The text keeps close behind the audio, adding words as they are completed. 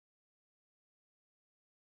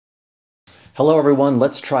Hello everyone,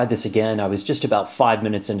 let's try this again. I was just about 5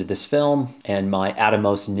 minutes into this film and my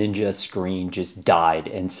Atomos Ninja screen just died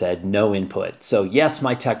and said no input. So yes,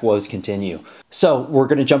 my tech woes continue. So we're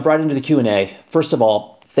gonna jump right into the Q&A. First of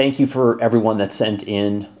all, thank you for everyone that sent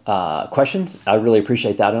in questions. I really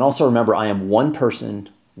appreciate that. And also remember, I am one person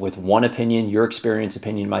with one opinion. Your experience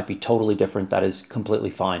opinion might be totally different. That is completely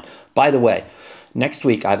fine. By the way, next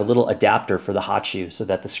week, I have a little adapter for the hot shoe so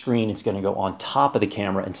that the screen is going to go on top of the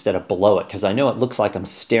camera instead of below it, because I know it looks like I'm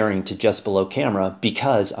staring to just below camera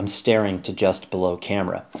because I'm staring to just below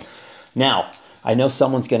camera. Now, I know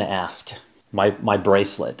someone's going to ask, my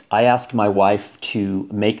bracelet. I asked my wife to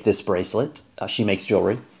make this bracelet. She makes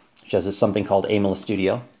jewelry. She has something called Amila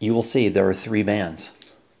Studio. You will see there are 3 bands.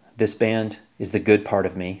 This band is the good part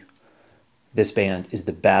of me. This band is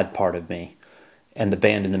the bad part of me. And the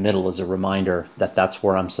band in the middle is a reminder that that's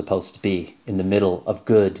where I'm supposed to be, in the middle of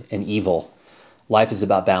good and evil. Life is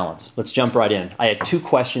about balance. Let's jump right in. I had 2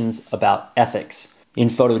 questions about ethics in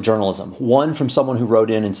photojournalism. One from someone who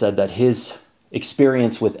wrote in and said that his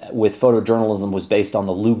experience with photojournalism was based on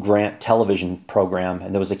the Lou Grant television program,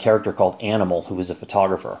 and there was a character called Animal who was a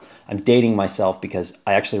photographer. I'm dating myself because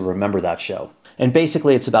I actually remember that show. And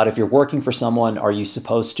basically it's about, if you're working for someone, are you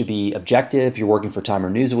supposed to be objective? You're working for Time or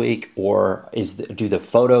Newsweek, or do the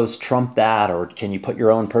photos trump that, or can you put your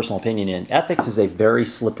own personal opinion in? Ethics is a very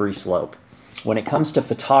slippery slope. When it comes to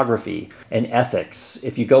photography and ethics,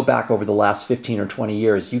 if you go back over the last 15 or 20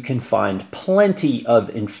 years, you can find plenty of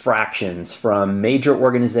infractions from major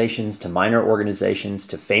organizations to minor organizations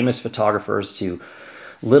to famous photographers to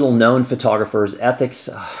little-known photographers. Ethics,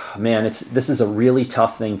 man, this is a really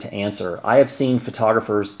tough thing to answer. I have seen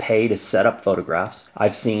photographers pay to set up photographs.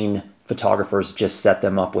 I've seen photographers just set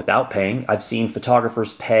them up without paying. I've seen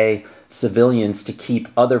photographers pay civilians to keep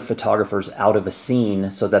other photographers out of a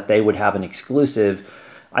scene so that they would have an exclusive.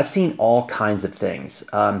 I've seen all kinds of things.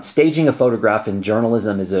 Staging a photograph in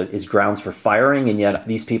journalism is grounds for firing, and yet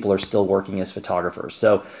these people are still working as photographers.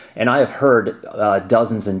 So, and I have heard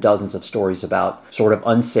dozens and dozens of stories about sort of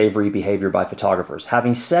unsavory behavior by photographers.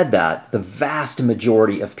 Having said that, the vast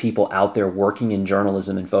majority of people out there working in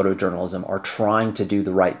journalism and photojournalism are trying to do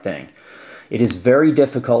the right thing. It is very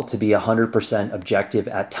difficult to be 100% objective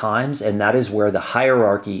at times, and that is where the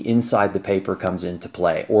hierarchy inside the paper comes into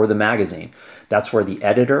play, or the magazine. That's where the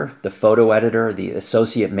editor, the photo editor, the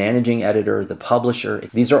associate managing editor, the publisher,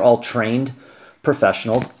 these are all trained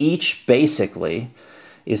professionals. Each basically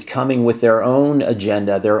is coming with their own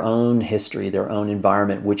agenda, their own history, their own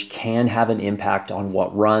environment, which can have an impact on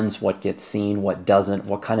what runs, what gets seen, what doesn't,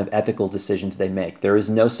 what kind of ethical decisions they make. There is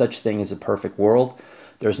no such thing as a perfect world.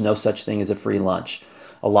 There's no such thing as a free lunch.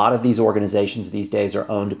 A lot of these organizations these days are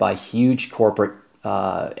owned by huge corporate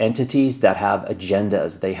entities that have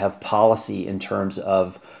agendas. They have policy in terms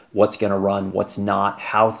of what's going to run, what's not,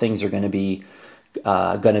 how things are going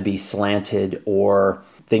to be slanted, or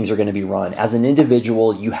things are going to be run. As an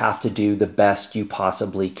individual, you have to do the best you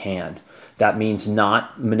possibly can. That means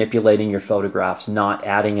not manipulating your photographs, not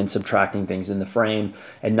adding and subtracting things in the frame,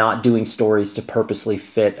 and not doing stories to purposely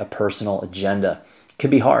fit a personal agenda. It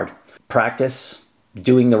can be hard. Practice,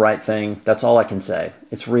 doing the right thing, that's all I can say.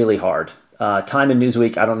 It's really hard. Time and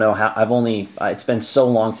Newsweek, I don't know how, it's been so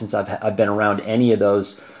long since I've been around any of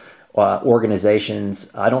those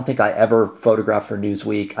organizations. I don't think I ever photographed for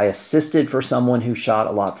Newsweek. I assisted for someone who shot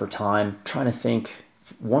a lot for Time. I'm trying to think,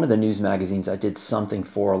 one of the news magazines I did something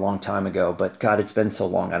for a long time ago, but God, it's been so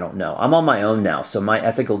long, I don't know. I'm on my own now, so my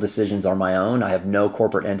ethical decisions are my own. I have no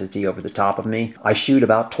corporate entity over the top of me. I shoot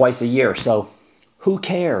about twice a year, so who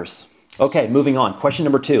cares? Okay, moving on. Question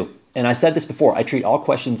number 2. And I said this before, I treat all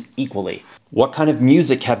questions equally. What kind of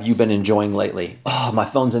music have you been enjoying lately? Oh, my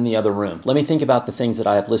phone's in the other room. Let me think about the things that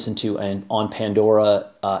I have listened to on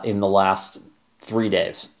Pandora in the last 3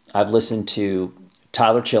 days. I've listened to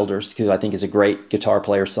Tyler Childers, who I think is a great guitar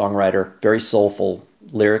player, songwriter, very soulful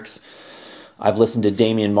lyrics. I've listened to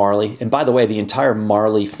Damian Marley. And by the way, the entire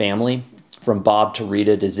Marley family, from Bob to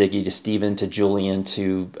Rita to Ziggy to Steven to Julian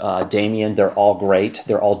to Damian, they're all great.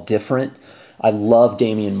 They're all different. I love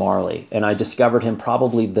Damian Marley, and I discovered him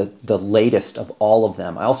probably the latest of all of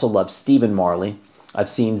them. I also love Stephen Marley. I've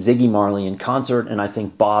seen Ziggy Marley in concert, and I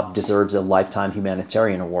think Bob deserves a Lifetime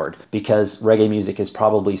Humanitarian Award because reggae music has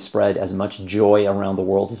probably spread as much joy around the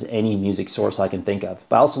world as any music source I can think of.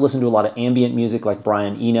 But I also listen to a lot of ambient music like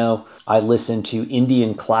Brian Eno. I listen to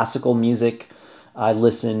Indian classical music. I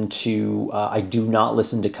do not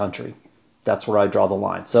listen to country. That's where I draw the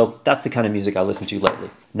line. So that's the kind of music I listen to lately.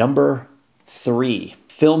 Number 3,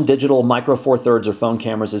 film, digital, micro four thirds, or phone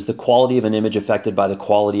cameras. Is the quality of an image affected by the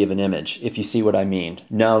quality of an image? If you see what I mean.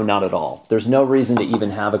 No, not at all. There's no reason to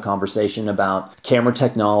even have a conversation about camera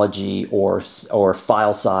technology or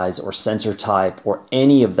file size or sensor type or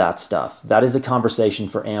any of that stuff. That is a conversation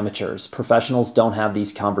for amateurs. Professionals don't have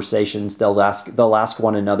these conversations. They'll ask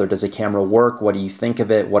one another, does a camera work? What do you think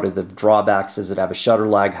of it? What are the drawbacks? Does it have a shutter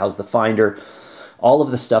lag? How's the finder? All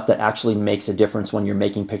of the stuff that actually makes a difference when you're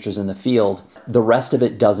making pictures in the field. The rest of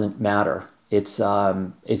it doesn't matter. It's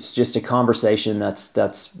just a conversation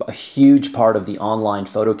that's a huge part of the online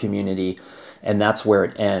photo community, and that's where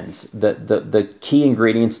it ends. The key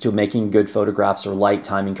ingredients to making good photographs are light,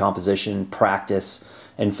 timing, composition, practice,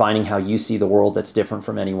 and finding how you see the world that's different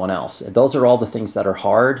from anyone else. And those are all the things that are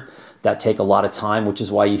hard, that take a lot of time, which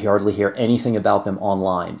is why you hardly hear anything about them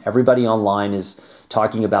online. Everybody online is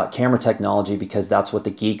talking about camera technology because that's what the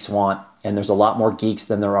geeks want, and there's a lot more geeks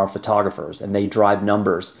than there are photographers, and they drive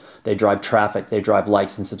numbers, they drive traffic, they drive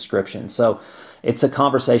likes and subscriptions. So it's a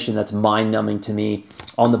conversation that's mind-numbing to me.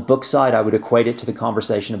 On the book side, I would equate it to the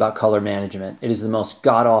conversation about color management. It is the most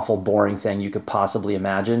god-awful, boring thing you could possibly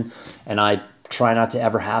imagine, and I try not to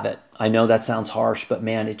ever have it. I know that sounds harsh, but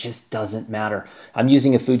man, it just doesn't matter. I'm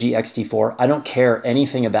using a Fuji X-T4. I don't care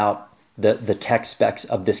anything about the tech specs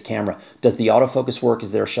of this camera. Does the autofocus work?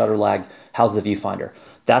 Is there a shutter lag? How's the viewfinder?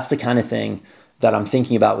 That's the kind of thing that I'm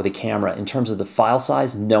thinking about with a camera. In terms of the file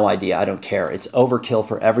size, no idea. I don't care. It's overkill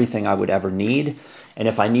for everything I would ever need. And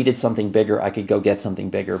if I needed something bigger, I could go get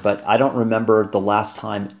something bigger. But I don't remember the last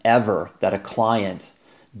time ever that a client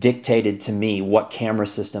dictated to me what camera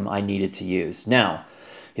system I needed to use. Now,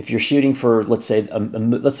 if you're shooting for, let's say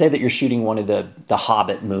that you're shooting one of the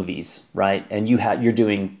Hobbit movies, right? And you're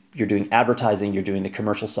doing advertising, you're doing the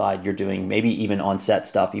commercial side, you're doing maybe even on-set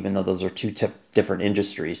stuff, even though those are two different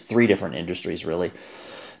industries, 3 different industries really.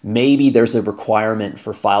 Maybe there's a requirement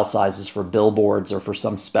for file sizes for billboards or for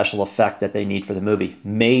some special effect that they need for the movie.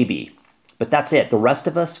 Maybe. But that's it. The rest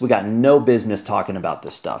of us, we got no business talking about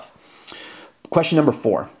this stuff. Question number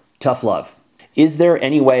 4, tough love. Is there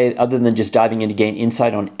any way other than just diving in to gain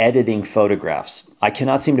insight on editing photographs? I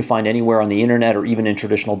cannot seem to find anywhere on the internet or even in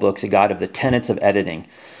traditional books a guide of the tenets of editing.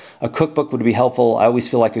 A cookbook would be helpful. I always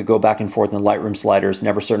feel like I could go back and forth in Lightroom sliders,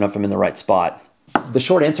 never certain if I'm in the right spot. The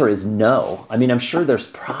short answer is no. I mean, I'm sure there's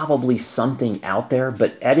probably something out there,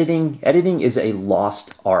 but editing is a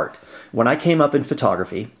lost art. When I came up in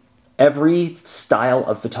photography, every style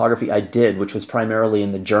of photography I did, which was primarily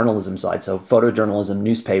in the journalism side, so photojournalism,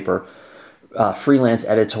 newspaper, freelance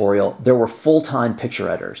editorial, there were full-time picture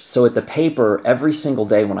editors. So at the paper, every single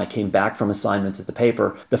day when I came back from assignments at the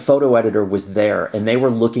paper, the photo editor was there and they were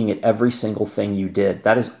looking at every single thing you did.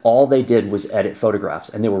 That is all they did was edit photographs,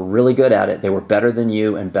 and they were really good at it. They were better than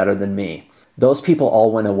you and better than me. Those people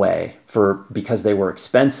all went away because they were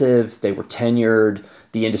expensive, they were tenured,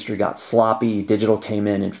 the industry got sloppy, digital came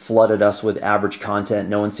in and flooded us with average content,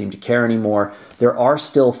 no one seemed to care anymore. There are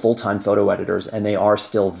still full-time photo editors, and they are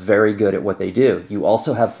still very good at what they do. You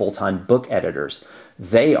also have full-time book editors.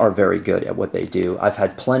 They are very good at what they do. I've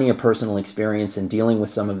had plenty of personal experience in dealing with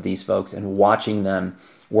some of these folks and watching them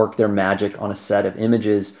work their magic on a set of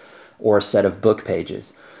images or a set of book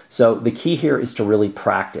pages. So the key here is to really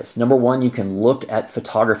practice. Number one, you can look at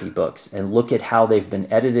photography books and look at how they've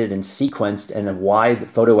been edited and sequenced and why the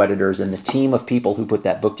photo editors and the team of people who put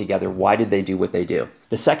that book together, why did they do what they do?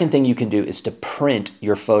 The second thing you can do is to print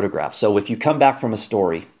your photograph. So if you come back from a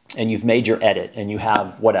story and you've made your edit and you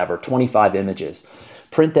have, whatever, 25 images,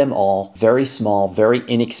 print them all very small, very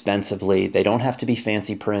inexpensively. They don't have to be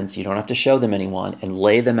fancy prints. You don't have to show them anyone, and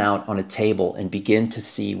lay them out on a table and begin to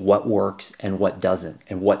see what works and what doesn't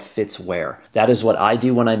and what fits where. That is what I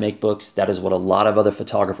do when I make books. That is what a lot of other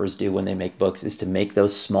photographers do when they make books, is to make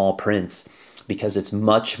those small prints, because it's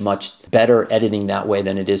much, much better editing that way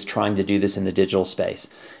than it is trying to do this in the digital space.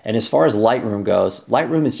 And as far as Lightroom goes,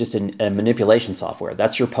 Lightroom is just a manipulation software.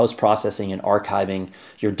 That's your post-processing and archiving,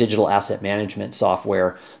 your digital asset management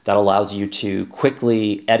software that allows you to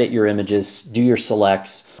quickly edit your images, do your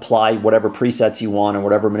selects, apply whatever presets you want or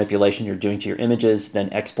whatever manipulation you're doing to your images,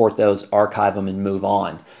 then export those, archive them, and move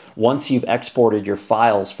on. Once you've exported your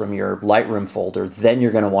files from your Lightroom folder, then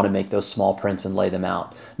you're going to want to make those small prints and lay them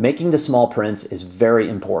out. Making the small prints is very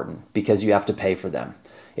important because you have to pay for them.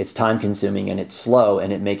 It's time consuming and it's slow,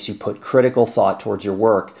 and it makes you put critical thought towards your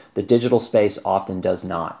work. The digital space often does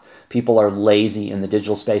not. People are lazy in the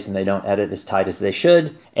digital space and they don't edit as tight as they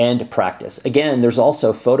should. And practice. Again, there's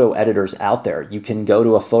also photo editors out there. You can go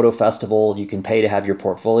to a photo festival, you can pay to have your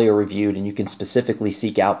portfolio reviewed, and you can specifically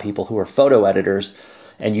seek out people who are photo editors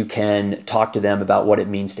and you can talk to them about what it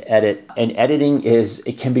means to edit. And editing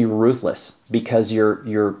it can be ruthless, because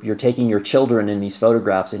you're taking your children in these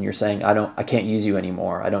photographs and you're saying, I can't use you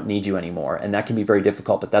anymore. I don't need you anymore. And that can be very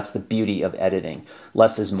difficult, but that's the beauty of editing.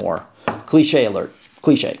 Less is more. Cliche alert.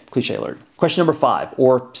 Cliche alert. Question number 5,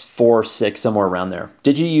 or 4, 6, somewhere around there.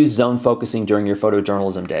 Did you use zone focusing during your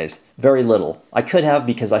photojournalism days? Very little. I could have,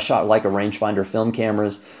 because I shot like a rangefinder film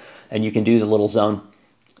cameras, and you can do the little zone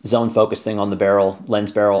focus thing on the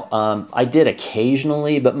lens barrel. I did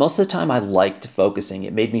occasionally, but most of the time I liked focusing.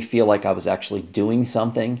 It made me feel like I was actually doing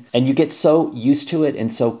something. And you get so used to it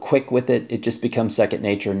and so quick with it, it just becomes second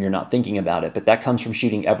nature and you're not thinking about it. But that comes from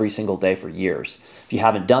shooting every single day for years. If you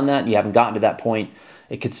haven't done that and you haven't gotten to that point,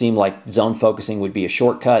 it could seem like zone focusing would be a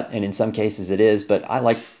shortcut, and in some cases it is, but I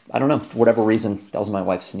don't know, for whatever reason, that was my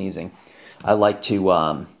wife sneezing. I like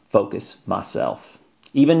to focus myself.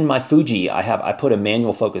 Even my Fuji, I put a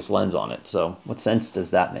manual focus lens on it, so what sense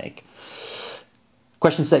does that make?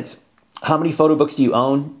 Question 6, how many photo books do you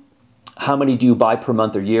own? How many do you buy per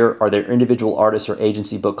month or year? Are there individual artists or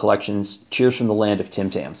agency book collections? Cheers from the land of Tim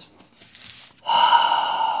Tams.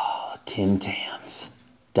 Tim Tams.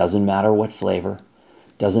 Doesn't matter what flavor.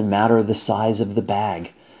 Doesn't matter the size of the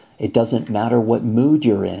bag. It doesn't matter what mood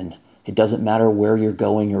you're in. It doesn't matter where you're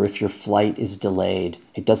going or if your flight is delayed.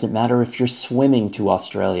 It doesn't matter if you're swimming to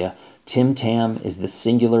Australia. Tim Tam is the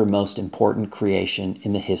singular most important creation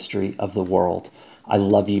in the history of the world. I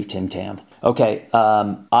love you, Tim Tam. Okay,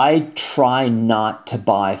 I try not to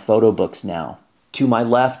buy photo books now. To my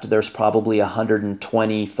left, there's probably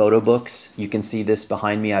 120 photo books. You can see this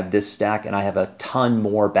behind me. I have this stack, and I have a ton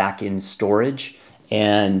more back in storage.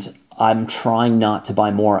 And I'm trying not to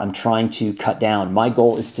buy more. I'm trying to cut down. My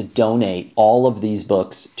goal is to donate all of these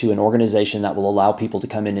books to an organization that will allow people to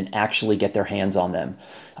come in and actually get their hands on them.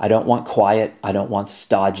 I don't want quiet. I don't want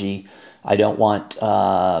stodgy. I don't want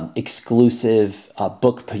exclusive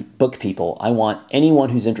book people. I want anyone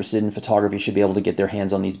who's interested in photography should be able to get their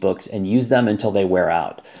hands on these books and use them until they wear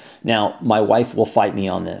out. Now, my wife will fight me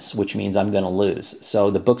on this, which means I'm going to lose.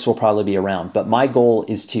 So the books will probably be around. But my goal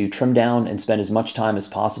is to trim down and spend as much time as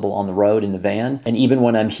possible on the road in the van. And even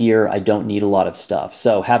when I'm here, I don't need a lot of stuff.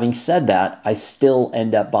 So having said that, I still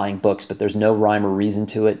end up buying books, but there's no rhyme or reason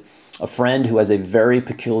to it. A friend who has a very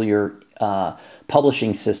peculiar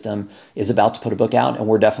publishing system is about to put a book out, and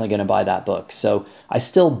we're definitely going to buy that book. So I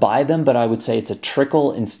still buy them, but I would say it's a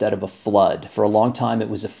trickle instead of a flood. For a long time, it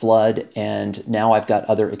was a flood, and now I've got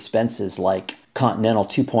other expenses like Continental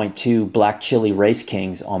 2.2 Black Chili Race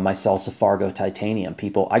Kings on my Salsa Fargo titanium.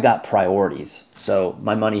 People, I got priorities. So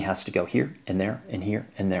my money has to go here and there and here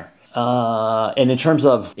and there. And in terms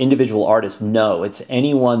of individual artists, no, it's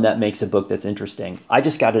anyone that makes a book that's interesting. I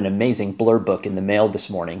just got an amazing blurb book in the mail this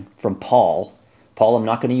morning from Paul. Paul, I'm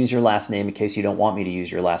not going to use your last name in case you don't want me to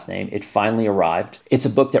use your last name. It finally arrived. It's a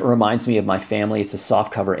book that reminds me of my family. It's a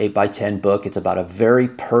softcover 8x10 book. It's about a very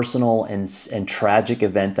personal and tragic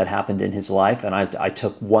event that happened in his life. And I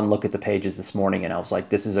took one look at the pages this morning and I was like,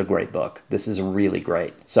 this is a great book. This is really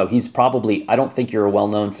great. So he's probably, I don't think you're a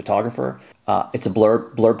well-known photographer. It's a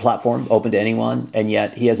blurb platform, open to anyone, and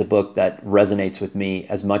yet he has a book that resonates with me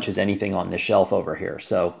as much as anything on this shelf over here.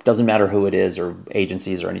 So it doesn't matter who it is or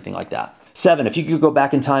agencies or anything like that. 7, if you could go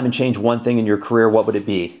back in time and change one thing in your career, what would it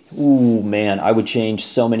be? Ooh, man, I would change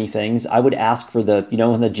so many things. I would ask for the, you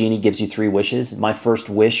know, when the genie gives you 3 wishes, my first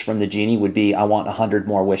wish from the genie would be, I want 100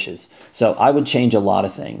 more wishes. So I would change a lot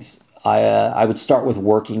of things. I would start with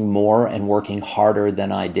working more and working harder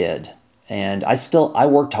than I did. And I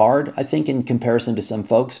worked hard, I think, in comparison to some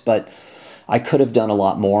folks, but I could have done a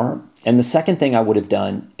lot more. And the second thing I would have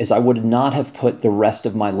done is I would not have put the rest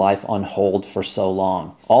of my life on hold for so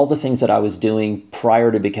long. All the things that I was doing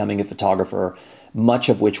prior to becoming a photographer, much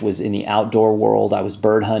of which was in the outdoor world. I was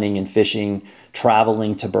bird hunting and fishing,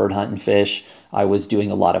 traveling to bird hunt and fish. I was doing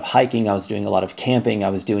a lot of hiking. I was doing a lot of camping. I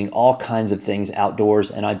was doing all kinds of things outdoors,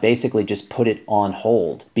 and I basically just put it on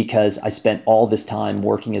hold because I spent all this time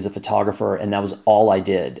working as a photographer, and that was all I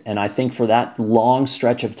did. And I think for that long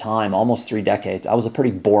stretch of time, almost 3 decades, I was a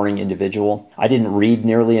pretty boring individual. I didn't read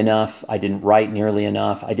nearly enough. I didn't write nearly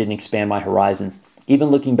enough. I didn't expand my horizons.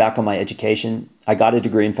 Even looking back on my education, I got a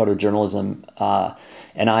degree in photojournalism,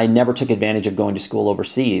 and I never took advantage of going to school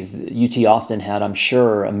overseas. UT Austin had, I'm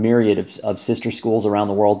sure, a myriad of sister schools around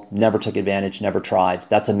the world. Never took advantage, never tried.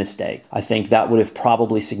 That's a mistake. I think that would have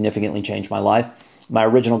probably significantly changed my life. My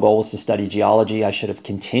original goal was to study geology. I should have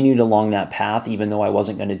continued along that path, even though I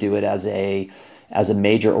wasn't going to do it as a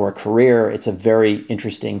major or a career. It's a very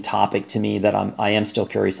interesting topic to me that I am still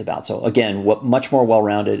curious about. So again, much more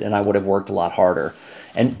well-rounded, and I would have worked a lot harder.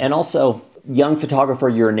 And also, Young photographer,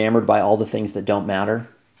 you're enamored by all the things that don't matter.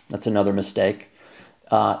 That's another mistake.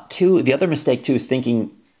 The other mistake too is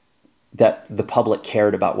thinking that the public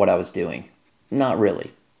cared about what I was doing. Not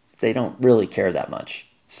really. They don't really care that much.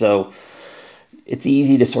 So it's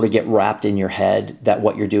easy to sort of get wrapped in your head that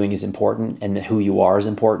what you're doing is important and that who you are is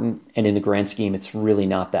important. And in the grand scheme, it's really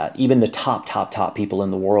not that. Even the top people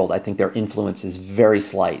in the world, I think their influence is very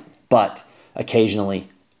slight, but occasionally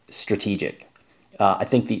strategic. I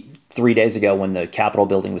think 3 days ago when the Capitol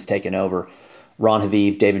building was taken over, Ron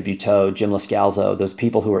Haviv, David Buteau, Jim Lascalzo, those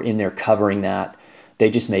people who are in there covering that, they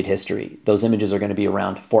just made history. Those images are going to be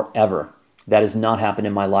around forever. That has not happened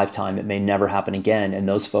in my lifetime. It may never happen again. And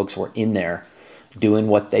those folks were in there doing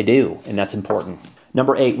what they do, and that's important.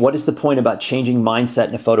 Number 8, what is the point about changing mindset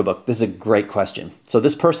in a photo book? This is a great question. So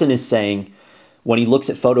this person is saying when he looks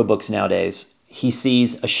at photo books nowadays, he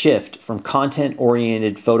sees a shift from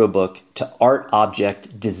content-oriented photo book to art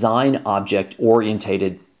object, design object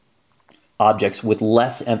orientated objects with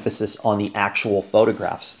less emphasis on the actual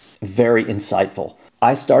photographs. Very insightful.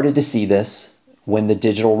 I started to see this when the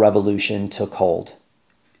digital revolution took hold.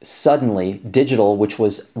 Suddenly, digital, this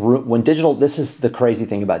is the crazy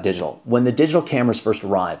thing about digital. When the digital cameras first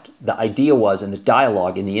arrived, the idea was, and the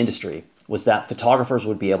dialogue in the industry, was that photographers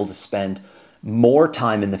would be able to spend more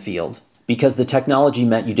time in the field because the technology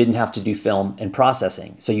meant you didn't have to do film and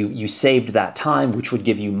processing. So you saved that time, which would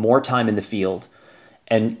give you more time in the field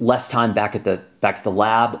and less time back at the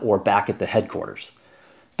lab or back at the headquarters.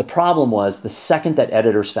 The problem was the second that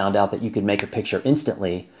editors found out that you could make a picture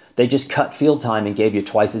instantly, they just cut field time and gave you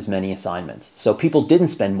twice as many assignments. So people didn't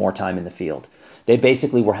spend more time in the field. They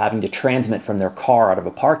basically were having to transmit from their car out of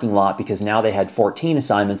a parking lot because now they had 14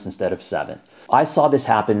 assignments instead of 7. I saw this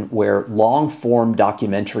happen where long-form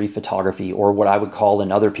documentary photography, or what I would call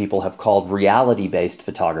and other people have called reality-based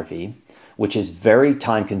photography, which is very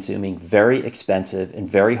time-consuming, very expensive, and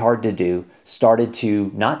very hard to do, started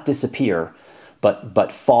to not disappear,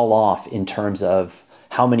 but fall off in terms of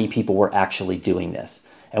how many people were actually doing this.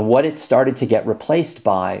 And what it started to get replaced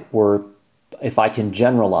by were, if I can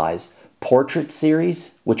generalize, portrait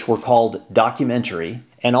series, which were called documentary,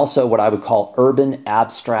 and also what I would call urban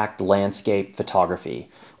abstract landscape photography,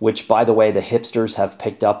 which, by the way, the hipsters have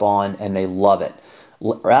picked up on and they love it.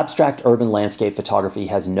 Abstract urban landscape photography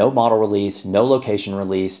has no model release, no location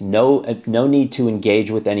release, no need to engage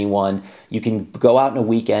with anyone. You can go out in a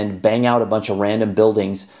weekend, bang out a bunch of random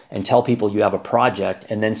buildings and tell people you have a project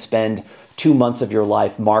and then spend 2 months of your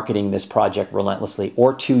life marketing this project relentlessly,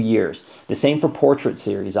 or 2 years. The same for portrait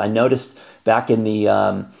series. I noticed back in the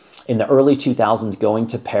early 2000s, going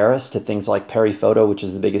to Paris to things like Paris Photo, which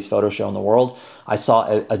is the biggest photo show in the world, I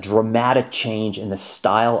saw a dramatic change in the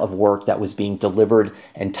style of work that was being delivered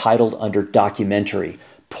and titled under documentary.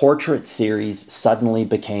 Portrait series suddenly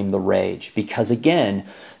became the rage because, again,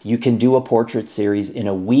 you can do a portrait series in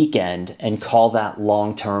a weekend and call that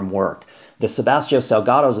long-term work. The Sebastião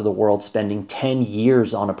Salgados of the world spending 10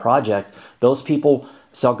 years on a project, those people,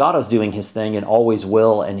 Salgado's doing his thing and always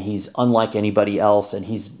will, and he's unlike anybody else, and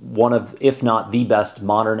he's one of, if not the best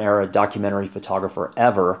modern era documentary photographer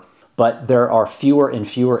ever. But there are fewer and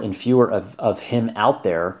fewer and fewer of him out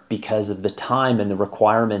there because of the time and the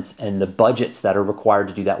requirements and the budgets that are required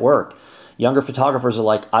to do that work. Younger photographers are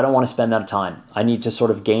like, I don't want to spend that time. I need to sort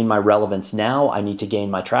of gain my relevance now. I need to gain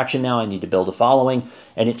my traction now. I need to build a following.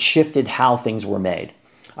 And it shifted how things were made.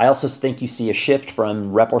 I also think you see a shift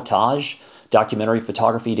from reportage, documentary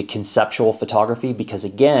photography, to conceptual photography because,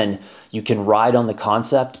 again, you can ride on the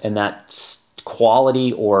concept and that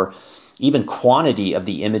quality or even quantity of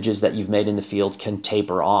the images that you've made in the field can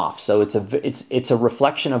taper off. So it's a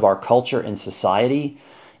reflection of our culture and society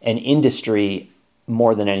and industry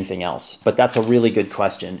more than anything else. But that's a really good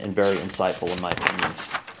question and very insightful in my opinion.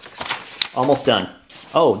 Almost done.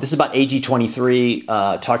 Oh, this is about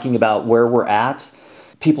AG23, talking about where we're at.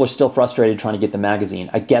 People are still frustrated trying to get the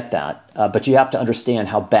magazine. I get that, but you have to understand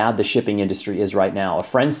how bad the shipping industry is right now. A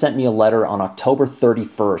friend sent me a letter on October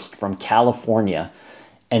 31st from California,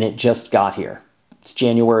 and it just got here. It's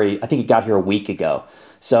January, I think it got here a week ago.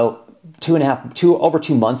 So over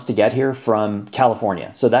 2 months to get here from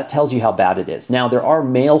California. So that tells you how bad it is. Now, there are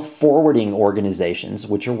mail forwarding organizations,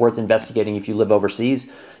 which are worth investigating if you live overseas.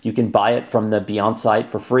 You can buy it from the Beyond site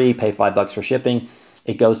for free, pay $5 for shipping.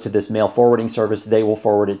 It goes to this mail forwarding service. They will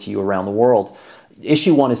forward it to you around the world.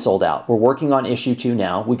 Issue 1 is sold out. We're working on issue 2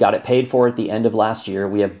 now. We got it paid for at the end of last year.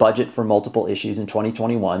 We have budget for multiple issues in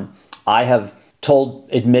 2021. I have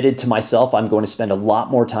admitted to myself I'm going to spend a lot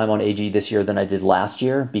more time on AG this year than I did last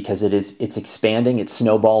year because it's expanding, it's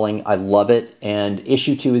snowballing, I love it, and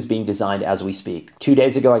issue 2 is being designed as we speak. 2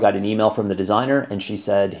 days ago, I got an email from the designer and she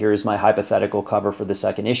said, here's my hypothetical cover for the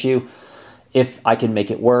second issue. If I can make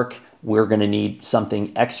it work, we're gonna need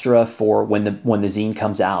something extra for when the zine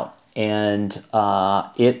comes out. And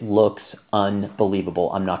it looks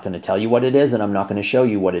unbelievable. I'm not gonna tell you what it is and I'm not gonna show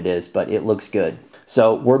you what it is, but it looks good.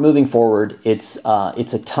 So we're moving forward. It's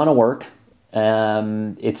a ton of work.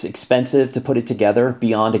 It's expensive to put it together.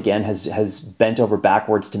 Beyond, again, has bent over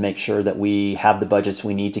backwards to make sure that we have the budgets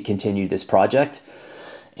we need to continue this project.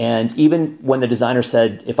 And even when the designer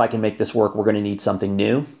said, if I can make this work, we're going to need something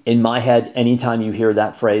new. In my head, anytime you hear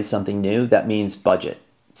that phrase, something new, that means budget.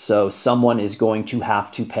 So someone is going to have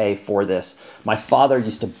to pay for this. My father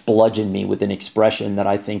used to bludgeon me with an expression that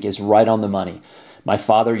I think is right on the money. My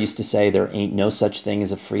father used to say, there ain't no such thing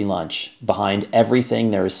as a free lunch. Behind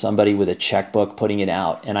everything, there is somebody with a checkbook putting it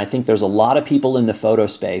out. And I think there's a lot of people in the photo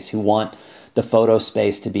space who want the photo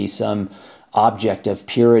space to be some object of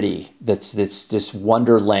purity, that's this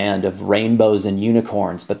wonderland of rainbows and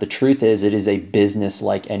unicorns. But the truth is, it is a business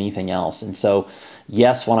like anything else. And so,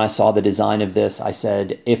 yes, when I saw the design of this, I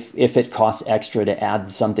said, if it costs extra to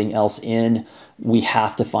add something else in, we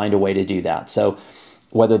have to find a way to do that. So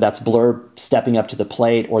whether that's Blur stepping up to the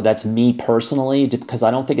plate or that's me personally, because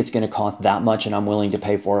I don't think it's going to cost that much and I'm willing to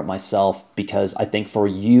pay for it myself, because I think for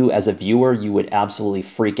you as a viewer, you would absolutely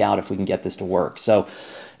freak out if we can get this to work. So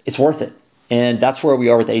it's worth it. And that's where we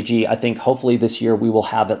are with AG. I think hopefully this year we will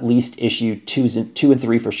have at least issue 2 and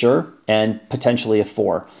 3 for sure, and potentially a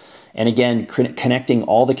 4. And again, connecting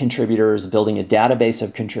all the contributors, building a database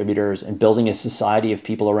of contributors, and building a society of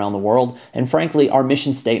people around the world. And frankly, our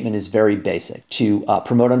mission statement is very basic: to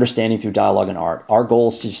promote understanding through dialogue and art. Our goal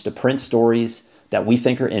is just to print stories that we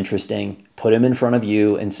think are interesting, put them in front of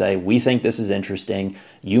you and say, we think this is interesting.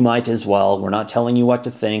 You might as well. We're not telling you what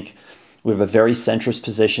to think. We have a very centrist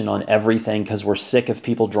position on everything because we're sick of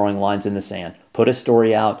people drawing lines in the sand. Put a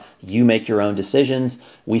story out, you make your own decisions.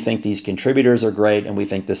 We think these contributors are great and we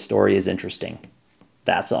think this story is interesting.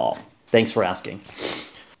 That's all. Thanks for asking.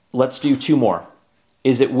 Let's do 2 more.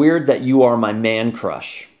 Is it weird that you are my man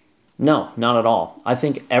crush? No, not at all. I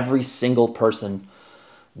think every single person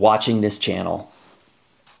watching this channel,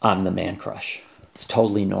 I'm the man crush. It's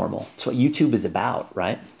totally normal. It's what YouTube is about,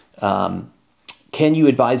 right? Can you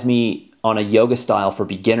advise me on a yoga style for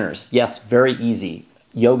beginners? Yes, very easy.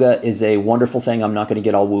 Yoga is a wonderful thing. I'm not going to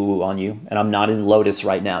get all woo-woo on you, and I'm not in lotus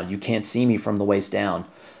right now. You can't see me from the waist down,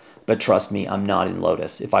 but trust me, I'm not in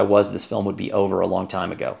lotus. If I was, this film would be over a long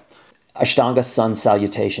time ago. Ashtanga Sun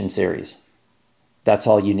Salutation series. That's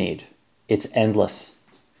all you need. It's endless.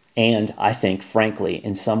 And I think, frankly,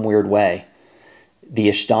 in some weird way, the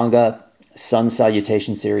Ashtanga Sun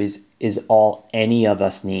Salutation series is all any of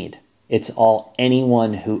us need. It's all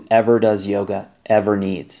anyone who ever does yoga ever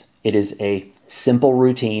needs. It is a simple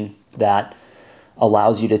routine that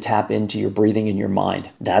allows you to tap into your breathing and your mind.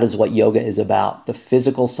 That is what yoga is about. The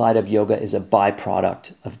physical side of yoga is a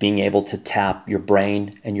byproduct of being able to tap your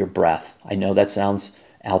brain and your breath. I know that sounds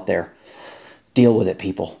out there. Deal with it,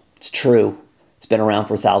 people. It's true. It's been around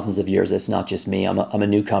for thousands of years. It's not just me. I'm a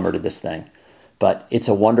newcomer to this thing. But it's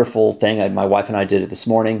a wonderful thing. My wife and I did it this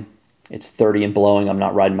morning. It's 30 and blowing. I'm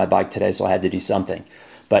not riding my bike today, so I had to do something.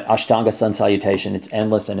 But Ashtanga Sun Salutation, it's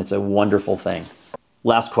endless and it's a wonderful thing.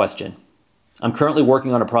 Last question. I'm currently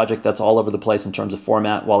working on a project that's all over the place in terms of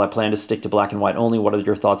format. While I plan to stick to black and white only, what are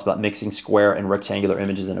your thoughts about mixing square and rectangular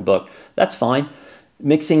images in a book? That's fine.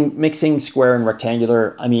 Mixing square and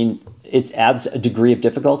rectangular, I mean, it adds a degree of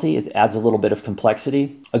difficulty. It adds a little bit of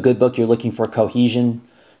complexity. A good book, you're looking for cohesion,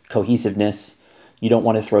 cohesiveness. You don't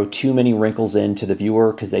want to throw too many wrinkles into the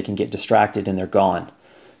viewer because they can get distracted and they're gone.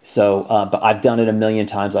 So, but I've done it a million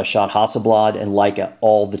times. I shot Hasselblad and Leica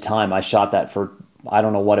all the time. I shot that for, I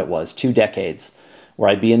don't know what it was, 2 decades,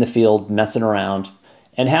 where I'd be in the field messing around.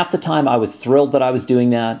 And half the time I was thrilled that I was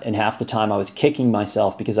doing that, and half the time I was kicking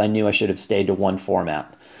myself because I knew I should have stayed to one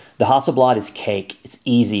format. The Hasselblad is cake. It's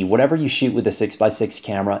easy. Whatever you shoot with a 6x6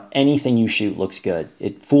 camera, anything you shoot looks good.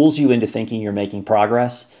 It fools you into thinking you're making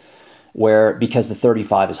progress, because the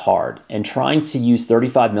 35 is hard. And trying to use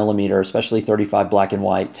 35mm, especially 35 black and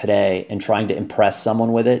white today, and trying to impress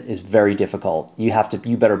someone with it is very difficult. You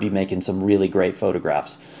better be making some really great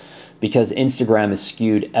photographs, because Instagram has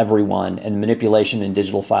skewed everyone, and manipulation in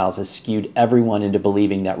digital files has skewed everyone into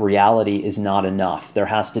believing that reality is not enough. There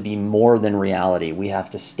has to be more than reality. We have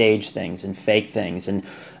to stage things and fake things and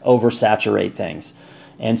oversaturate things.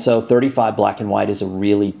 And so 35 black and white is a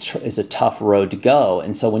really is a tough road to go.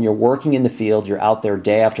 And so when you're working in the field, you're out there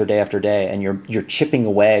day after day after day, and you're chipping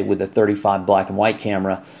away with a 35 black and white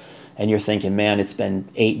camera, and you're thinking, man, it's been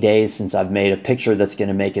 8 days since I've made a picture that's going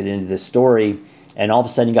to make it into this story. And all of a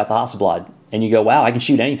sudden you got the Hasselblad, and you go, wow, I can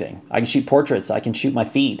shoot anything. I can shoot portraits. I can shoot my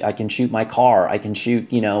feet. I can shoot my car. I can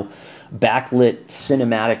shoot, you know, backlit,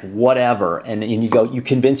 cinematic, whatever. And you go, you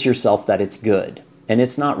convince yourself that it's good. And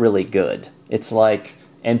it's not really good. It's like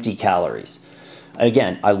empty calories.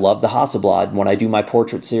 Again, I love the Hasselblad. When I do my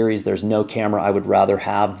portrait series, there's no camera I would rather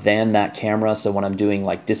have than that camera. So when I'm doing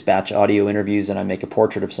like dispatch audio interviews and I make a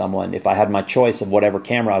portrait of someone, if I had my choice of whatever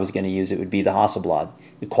camera I was going to use, it would be the Hasselblad.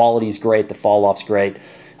 The quality's great, the fall off's great.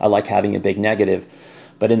 I like having a big negative.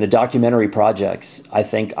 But in the documentary projects, I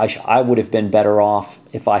think I would have been better off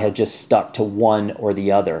if I had just stuck to one or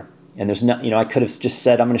the other. And there's no, you know, I could have just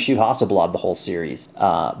said I'm going to shoot Hasselblad the whole series,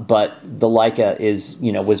 but the Leica is,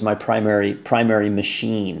 you know, was my primary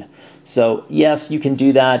machine. So yes, you can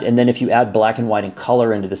do that. And then if you add black and white and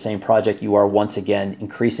color into the same project, you are once again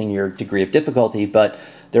increasing your degree of difficulty. But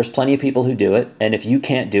there's plenty of people who do it. And if you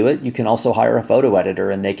can't do it, you can also hire a photo editor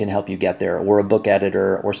and they can help you get there, or a book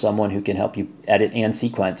editor, or someone who can help you edit and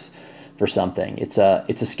sequence for something. It's a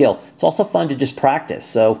skill. It's also fun to just practice.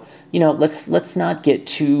 So, you know, let's not get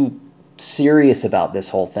too serious about this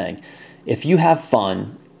whole thing. If you have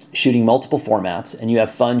fun shooting multiple formats and you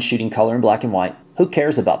have fun shooting color and black and white, who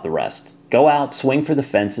cares about the rest? Go out, swing for the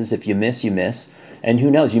fences. If you miss, you miss. And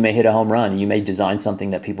who knows, you may hit a home run. You may design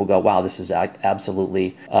something that people go, wow, this is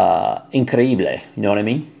absolutely increíble. You know what I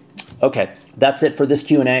mean? Okay, that's it for this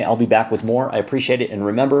Q&A. I'll be back with more. I appreciate it. And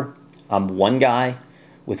remember, I'm one guy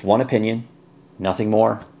with one opinion, nothing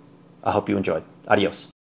more. I hope you enjoyed. Adios.